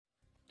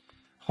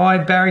Hi,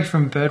 Barry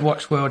from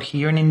Birdwatch World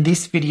here, and in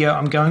this video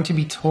I'm going to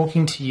be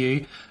talking to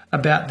you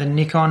about the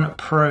Nikon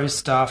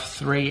ProStaff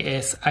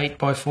 3S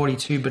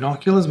 8x42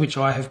 binoculars, which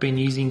I have been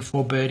using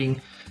for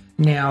birding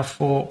now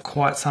for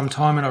quite some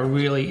time, and I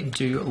really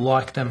do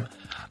like them.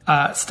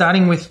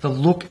 Starting with the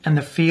look and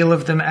the feel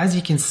of them, as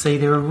you can see,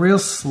 they're a real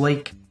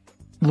sleek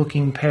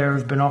looking pair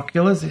of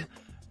binoculars.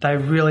 They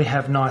really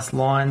have nice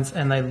lines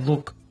and they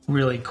look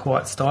really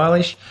quite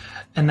stylish,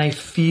 and they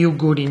feel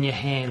good in your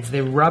hands.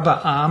 They're rubber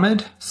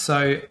armored,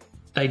 so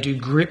they do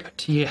grip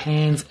to your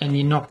hands and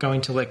you're not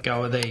going to let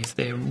go of these.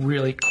 They're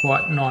really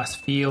quite nice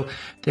feel.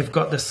 They've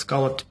got the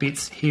scalloped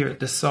bits here at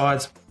the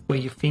sides where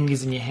your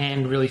fingers and your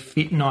hand really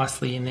fit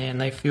nicely in there, and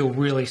they feel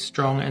really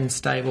strong and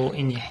stable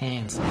in your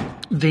hands.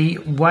 The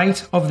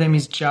weight of them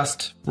is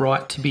just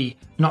right to be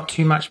not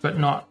too much but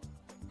not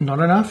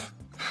enough.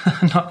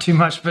 Not too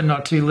much but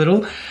not too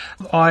little.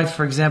 I,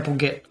 for example,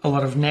 get a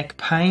lot of neck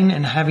pain,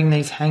 and having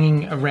these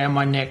hanging around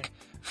my neck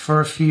for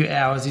a few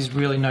hours is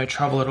really no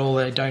trouble at all.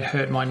 They don't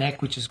hurt my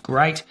neck, which is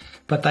great,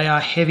 but they are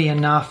heavy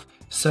enough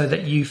so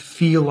that you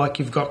feel like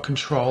you've got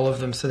control of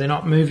them, so they're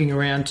not moving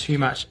around too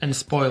much and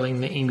spoiling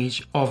the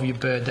image of your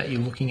bird that you're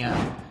looking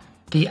at.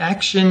 The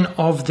action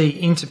of the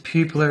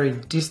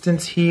interpupillary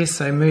distance here,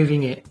 so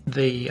moving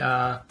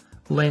the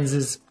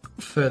lenses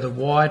further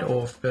wide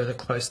or further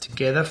close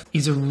together,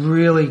 is a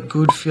really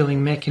good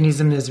feeling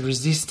mechanism. There's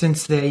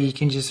resistance there. You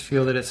can just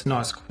feel that it's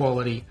nice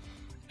quality,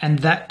 and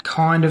that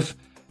kind of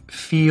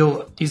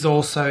feel is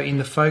also in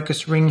the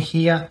focus ring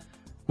here,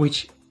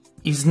 which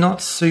is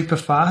not super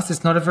fast.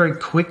 It's not a very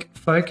quick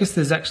focus.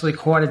 There's actually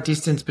quite a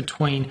distance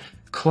between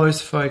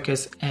close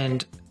focus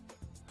and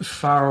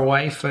far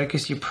away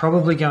focus. You're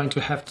probably going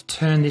to have to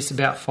turn this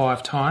about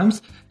 5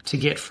 times to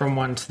get from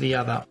one to the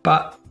other,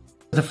 but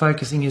the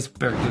focusing is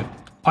very good.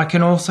 I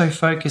can also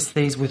focus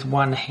these with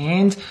one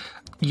hand.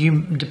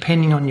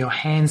 Depending on your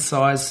hand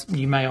size,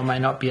 you may or may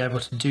not be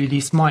able to do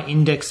this. My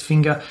index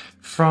finger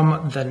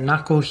from the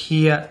knuckle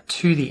here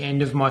to the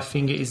end of my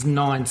finger is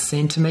 9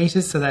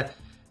 centimeters, so that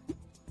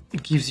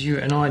gives you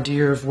an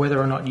idea of whether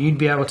or not you'd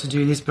be able to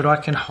do this, but I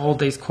can hold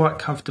these quite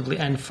comfortably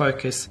and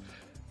focus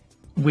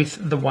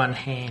with the one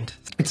hand.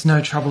 It's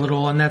no trouble at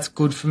all, and that's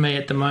good for me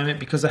at the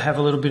moment because I have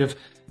a little bit of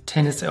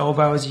tennis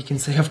elbow. As you can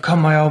see, I've got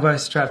my elbow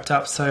strapped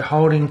up, so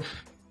holding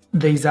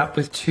these up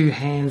with 2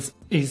 hands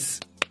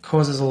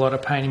causes a lot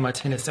of pain in my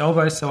tennis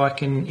elbow, so I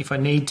can, if I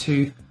need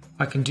to,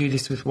 I can do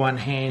this with one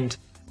hand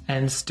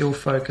and still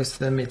focus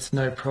them. It's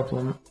no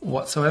problem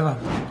whatsoever.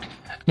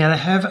 Now they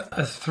have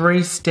a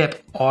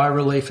 3-step eye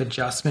relief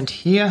adjustment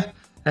here.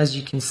 As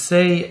you can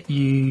see,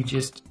 you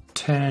just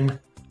turn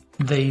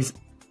these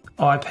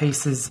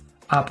eyepieces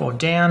up or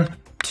down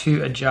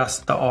to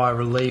adjust the eye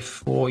relief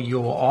for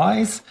your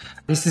eyes.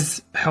 This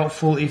is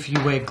helpful if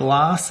you wear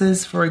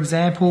glasses, for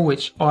example,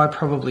 which I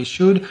probably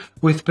should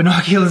with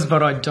binoculars,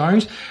 but I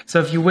don't.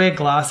 So if you wear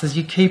glasses,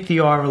 you keep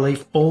the eye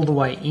relief all the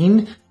way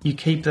in. You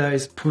keep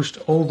those pushed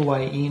all the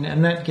way in,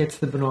 and that gets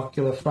the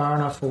binocular far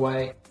enough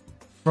away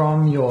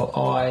from your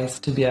eyes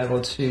to be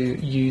able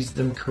to use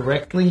them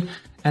correctly.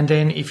 And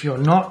then if you're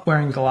not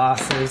wearing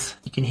glasses,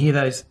 you can hear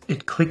those,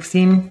 it clicks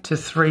in to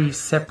 3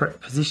 separate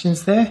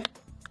positions there.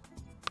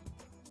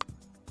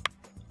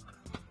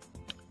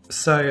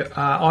 So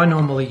I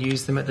normally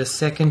use them at the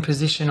 2nd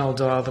position. I'll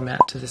dial them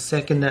out to the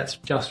 2nd. That's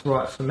just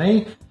right for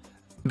me,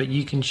 but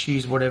you can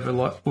choose whatever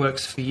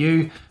works for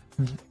you.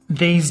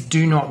 These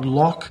do not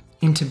lock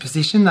into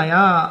position. They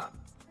are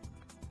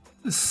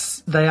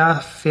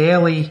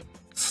fairly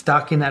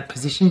stuck in that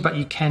position, but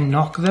you can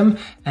knock them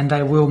and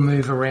they will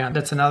move around.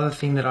 That's another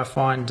thing that I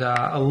find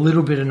a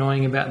little bit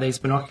annoying about these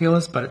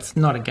binoculars, but it's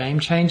not a game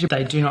changer.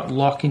 They do not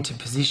lock into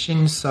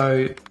position,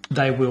 so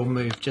they will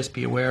move. Just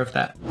be aware of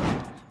that.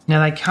 Now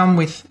they come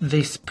with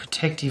these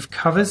protective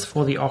covers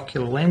for the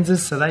ocular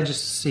lenses, so they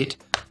just sit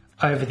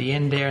over the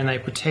end there and they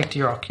protect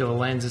your ocular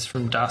lenses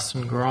from dust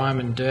and grime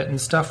and dirt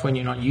and stuff when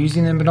you're not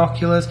using them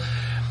binoculars.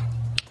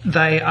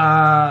 They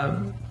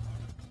are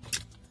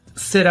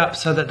set up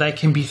so that they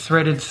can be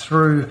threaded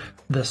through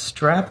the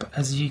strap,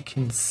 as you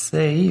can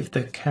see, if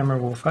the camera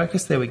will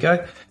focus, there we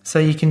go. So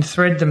you can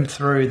thread them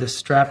through the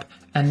strap,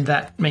 and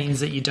that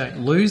means that you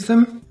don't lose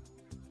them.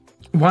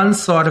 One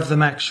side of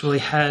them actually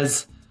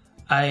has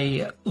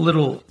a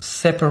little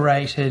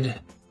separated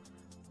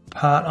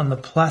part on the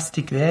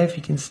plastic there, if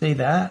you can see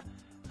that,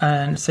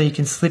 and so you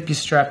can slip your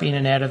strap in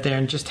and out of there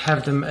and just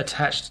have them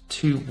attached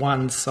to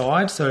one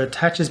side. So it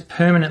attaches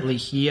permanently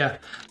here,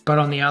 but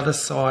on the other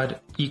side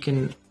you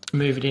can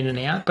move it in and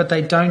out, but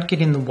they don't get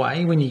in the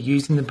way when you're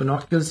using the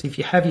binoculars. If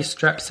you have your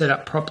strap set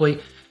up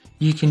properly,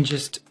 you can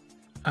just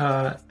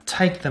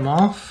take them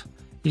off.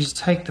 You just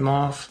take them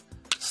off,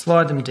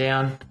 slide them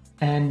down,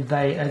 and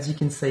they, as you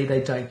can see,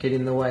 they don't get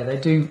in the way. They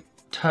do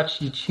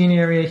touch your chin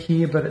area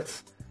here,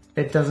 but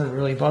it doesn't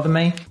really bother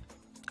me.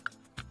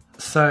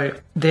 So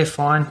they're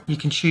fine. You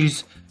can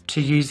choose to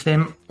use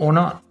them or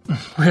not,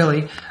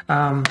 really.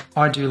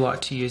 I do like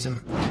to use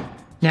them.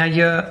 Now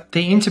the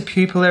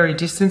interpupillary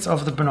distance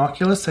of the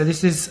binoculars, so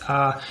this is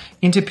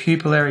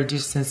interpupillary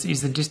distance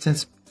is the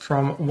distance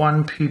from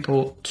one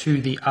pupil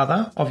to the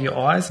other of your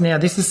eyes. Now,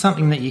 this is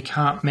something that you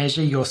can't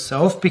measure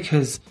yourself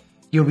because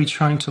you'll be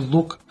trying to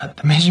look at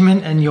the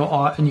measurement and your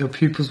eye and your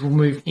pupils will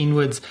move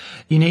inwards.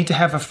 You need to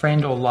have a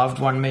friend or loved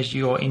one measure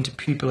your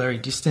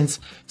interpupillary distance.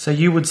 So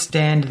you would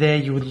stand there,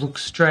 you would look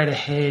straight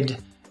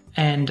ahead,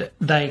 and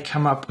they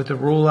come up with a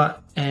ruler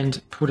and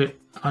put it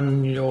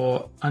under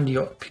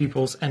your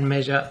pupils and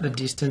measure the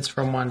distance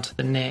from one to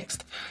the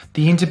next.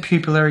 The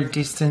interpupillary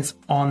distance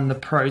on the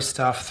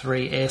ProStaff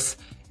 3S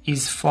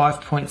is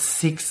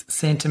 5.6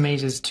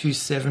 centimeters to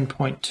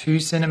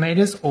 7.2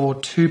 centimeters, or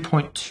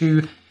 2.2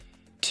 to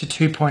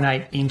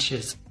 2.8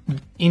 inches.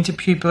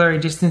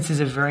 Interpupillary distance is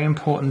a very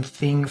important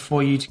thing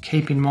for you to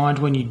keep in mind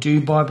when you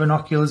do buy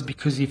binoculars,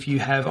 because if you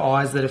have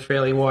eyes that are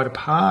fairly wide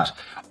apart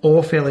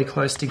or fairly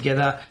close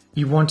together,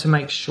 you want to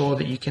make sure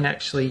that you can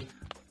actually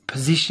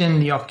position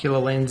the ocular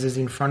lenses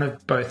in front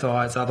of both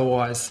eyes,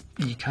 otherwise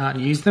you can't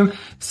use them.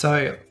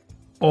 So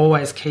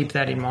always keep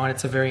that in mind.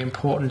 It's a very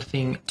important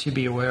thing to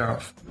be aware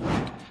of.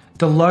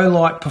 The low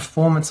light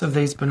performance of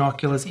these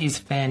binoculars is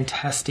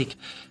fantastic.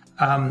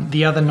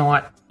 The other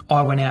night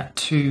I went out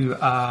to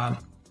a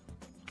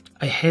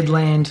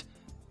headland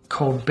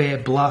called Bear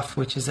Bluff,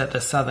 which is at the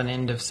southern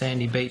end of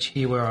Sandy Beach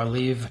here where I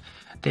live.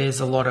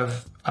 There's a lot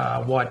of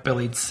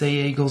white-bellied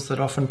sea eagles that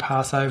often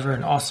pass over,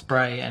 and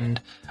osprey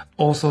and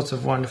all sorts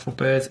of wonderful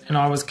birds. And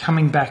I was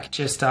coming back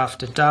just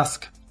after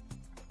dusk,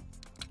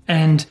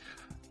 and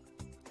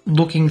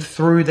looking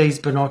through these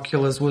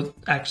binoculars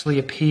actually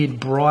appeared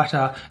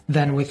brighter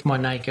than with my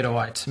naked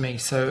eye to me.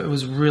 So it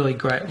was really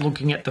great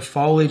looking at the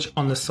foliage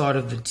on the side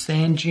of the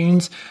sand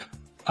dunes.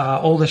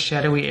 All the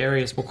shadowy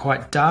areas were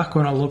quite dark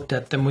when I looked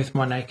at them with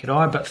my naked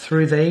eye, but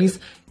through these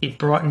it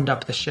brightened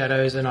up the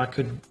shadows and I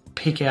could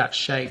pick out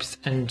shapes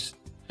and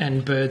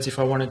birds if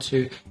I wanted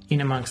to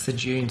in amongst the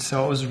dunes.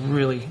 So it was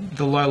really,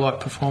 the low light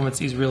performance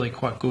is really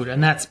quite good,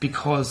 and that's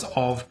because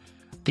of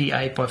the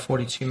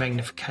 8x42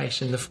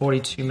 magnification. The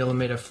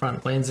 42mm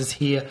front lenses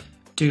here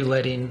do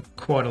let in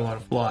quite a lot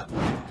of light.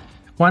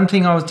 One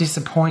thing I was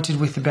disappointed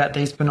with about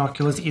these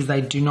binoculars is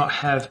they do not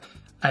have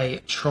a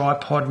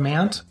tripod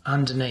mount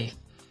underneath.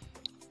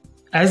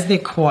 As they're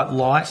quite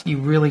light, you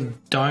really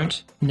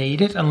don't need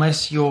it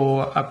unless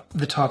you're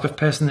the type of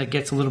person that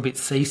gets a little bit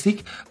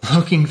seasick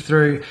looking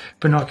through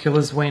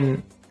binoculars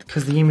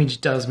because the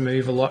image does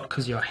move a lot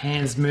because your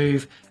hands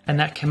move, and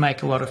that can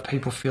make a lot of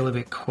people feel a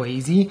bit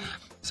queasy.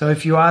 So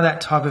if you are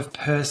that type of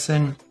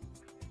person,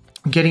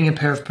 getting a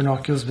pair of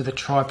binoculars with a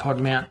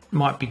tripod mount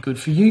might be good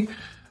for you.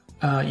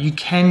 You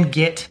can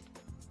get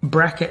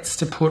brackets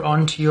to put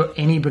onto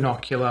any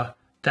binocular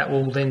that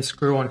will then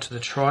screw onto the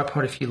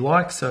tripod if you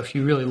like. So if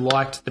you really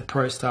liked the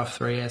ProStaff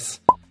 3S,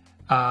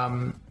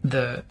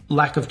 the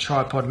lack of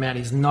tripod mount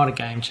is not a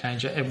game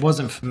changer. It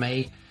wasn't for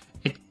me.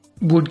 It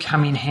would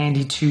come in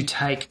handy to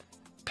take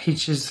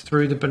pictures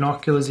through the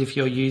binoculars if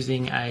you're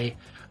using a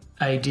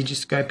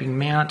digiscoping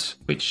mount,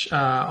 which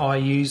I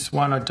use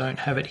one. I don't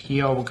have it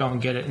here. I will go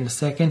and get it in a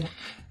second.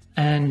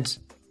 And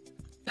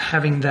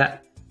having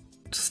that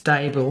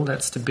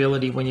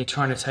stability when you're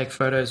trying to take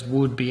photos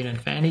would be an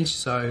advantage.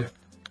 So,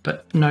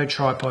 but no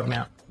tripod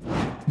mount.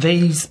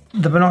 The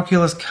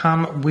binoculars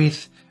come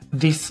with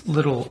this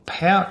little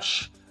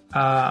pouch.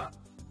 Not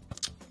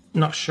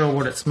sure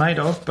what it's made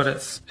of, but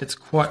it's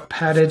quite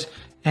padded,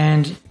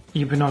 and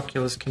your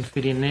binoculars can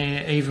fit in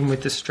there, even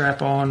with the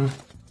strap on.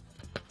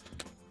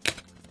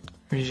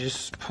 You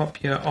just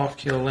pop your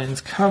ocular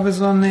lens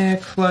covers on there,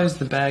 close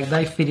the bag.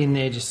 They fit in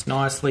there just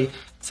nicely.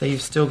 So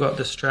you've still got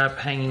the strap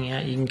hanging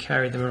out. You can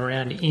carry them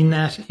around in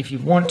that if you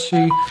want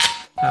to.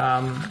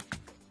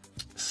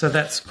 So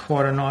that's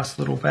quite a nice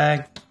little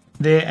bag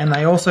there. And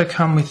they also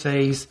come with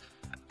these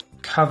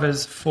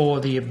covers for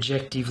the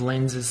objective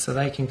lenses, so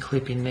they can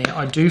clip in there.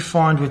 I do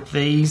find with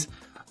these,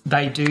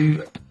 they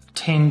do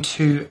tend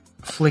to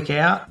flick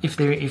out if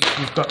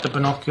you've got the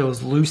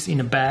binoculars loose in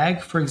a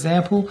bag, for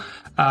example.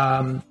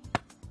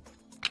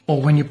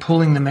 Or when you're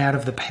pulling them out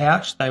of the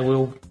pouch, they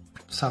will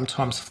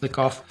sometimes flick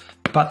off,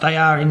 but they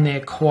are in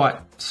there quite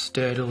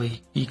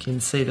sturdily. You can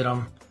see that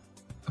I'm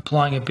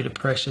applying a bit of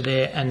pressure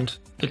there, and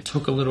it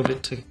took a little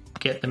bit to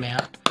get them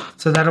out.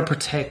 So that'll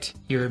protect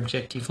your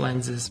objective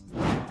lenses.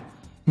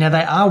 Now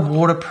they are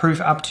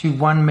waterproof up to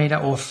 1 meter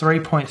or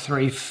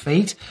 3.3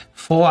 feet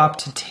for up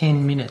to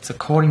 10 minutes,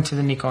 according to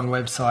the Nikon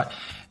website.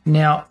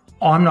 Now,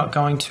 I'm not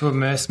going to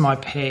immerse my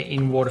pair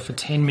in water for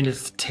 10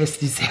 minutes to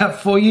test this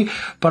out for you,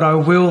 but I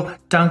will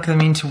dunk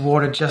them into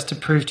water just to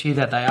prove to you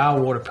that they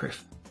are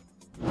waterproof.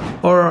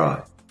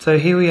 Alright, so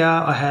here we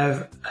are. I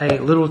have a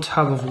little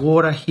tub of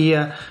water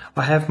here.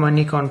 I have my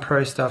Nikon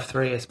ProStaff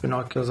 3S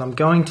binoculars. I'm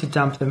going to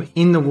dump them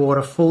in the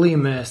water fully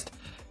immersed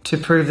to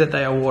prove that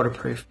they are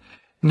waterproof.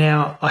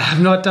 Now, I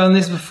have not done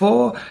this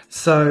before,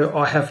 so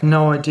I have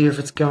no idea if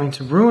it's going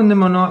to ruin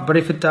them or not, but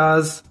if it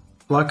does,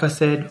 like I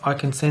said, I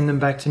can send them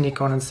back to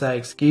Nikon and say,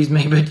 excuse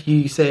me, but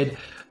you said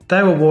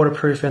they were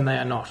waterproof and they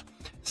are not.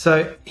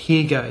 So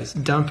here goes,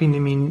 dumping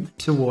them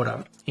into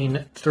water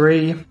in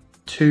 3,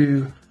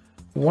 2,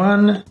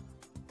 1,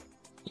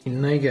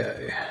 in they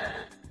go.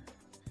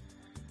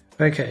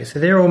 Okay, so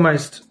they're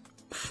almost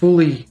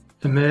fully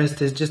immersed.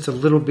 There's just a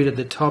little bit at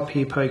the top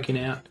here poking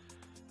out.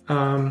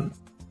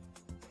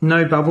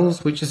 No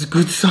bubbles, which is a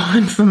good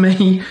sign for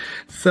me.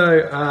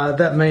 So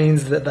that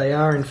means that they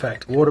are in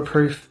fact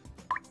waterproof.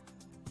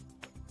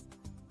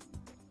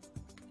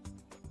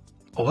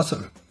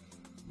 Awesome.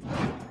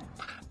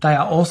 They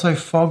are also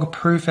fog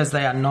proof as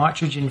they are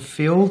nitrogen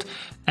filled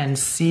and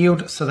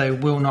sealed, so they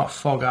will not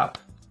fog up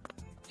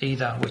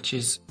either, which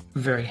is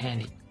very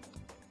handy.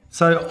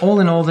 So all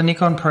in all, the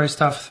Nikon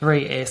ProStaff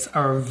 3S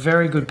are a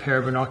very good pair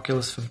of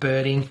binoculars for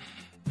birding.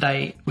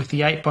 With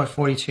the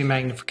 8x42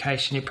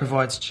 magnification, it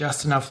provides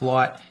just enough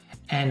light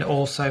and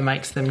also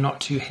makes them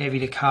not too heavy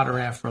to cart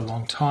around for a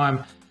long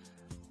time.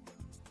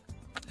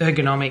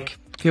 Ergonomic,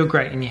 feel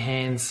great in your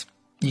hands.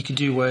 You could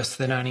do worse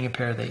than owning a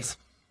pair of these.